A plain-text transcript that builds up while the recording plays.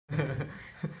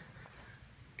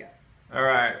Go. All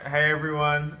right. Hey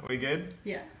everyone, we good?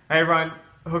 Yeah. Hey everyone,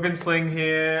 Hook and Sling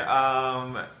here.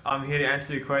 I'm here to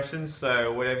answer your questions.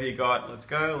 So whatever you got, let's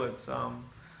go. Let's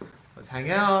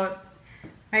hang out. All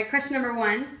right, question number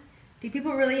one. Do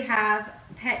people really have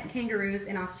pet kangaroos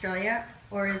in Australia,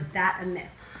 or is that a myth?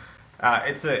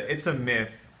 It's a myth.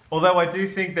 Although I do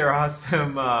think there are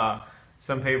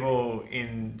some people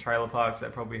in trailer parks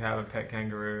that probably have a pet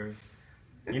kangaroo.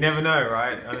 You never know,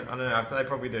 right? I don't know. They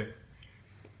probably do.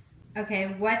 Okay,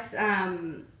 what's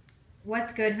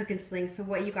good, Hook and Sling? So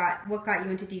what got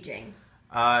you into DJing?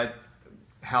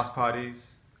 House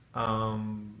parties,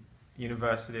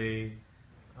 university,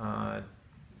 and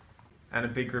a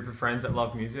big group of friends that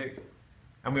love music,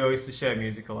 and we all used to share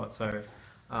music a lot. So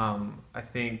I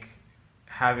think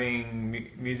having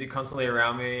music constantly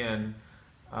around me, and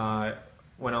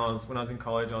when I was in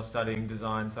college, I was studying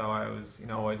design, so I was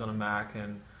always on a Mac,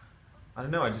 and I don't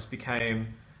know, I just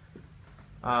became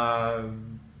I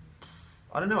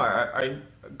don't know, I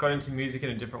got into music in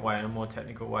a different way, in a more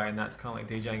technical way, and that's kind of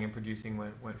like DJing and producing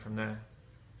went from there.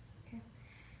 Okay.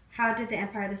 How did the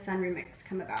Empire of the Sun remix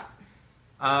come about?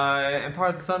 Empire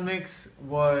of the Sun mix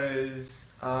was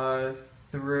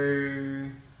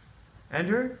through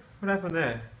Andrew. What happened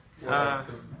there?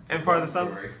 Empire of the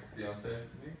Sun. Beyonce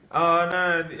mix? Oh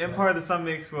no, the Empire of the Sun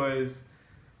mix was.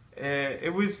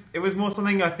 It was more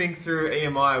something, I think, through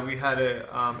EMI. We had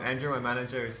Andrew, my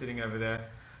manager, who's sitting over there.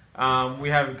 We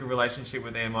have a good relationship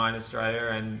with EMI in Australia,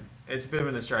 and it's a bit of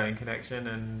an Australian connection.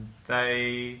 And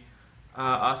they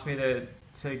asked me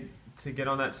to get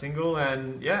on that single,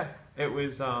 and yeah, it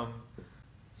was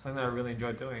something that I really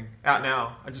enjoyed doing. Out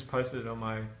now. I just posted it on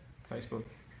my Facebook.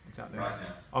 It's out now. Right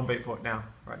now. On Beatport now,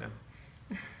 right now.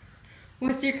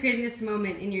 What's your craziest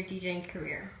moment in your DJing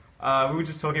career? We were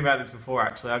just talking about this before,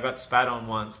 actually. I got spat on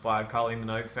once by a Kylie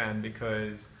Minogue fan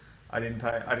because I didn't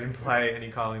play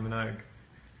any Kylie Minogue.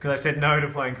 Because I said no to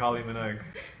playing Kylie Minogue.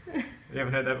 You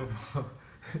haven't heard that before?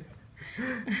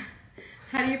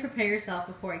 How do you prepare yourself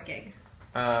before a gig?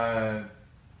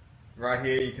 Right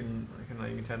here, you can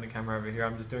turn the camera over here.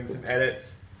 I'm just doing some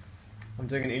edits. I'm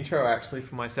doing an intro actually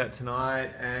for my set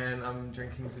tonight, and I'm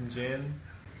drinking some gin.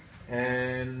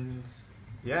 And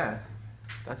yeah,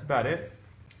 that's about it.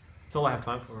 That's all I have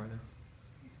time for right now.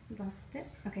 That's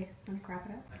it? Okay, let's wrap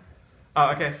it up.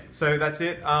 Oh, okay. So that's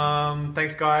it.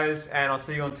 Thanks, guys, and I'll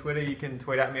see you on Twitter. You can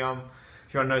tweet at me. If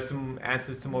you want to know some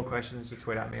answers to more questions, just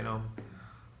tweet at me, and I'll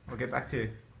get back to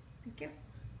you. Thank you.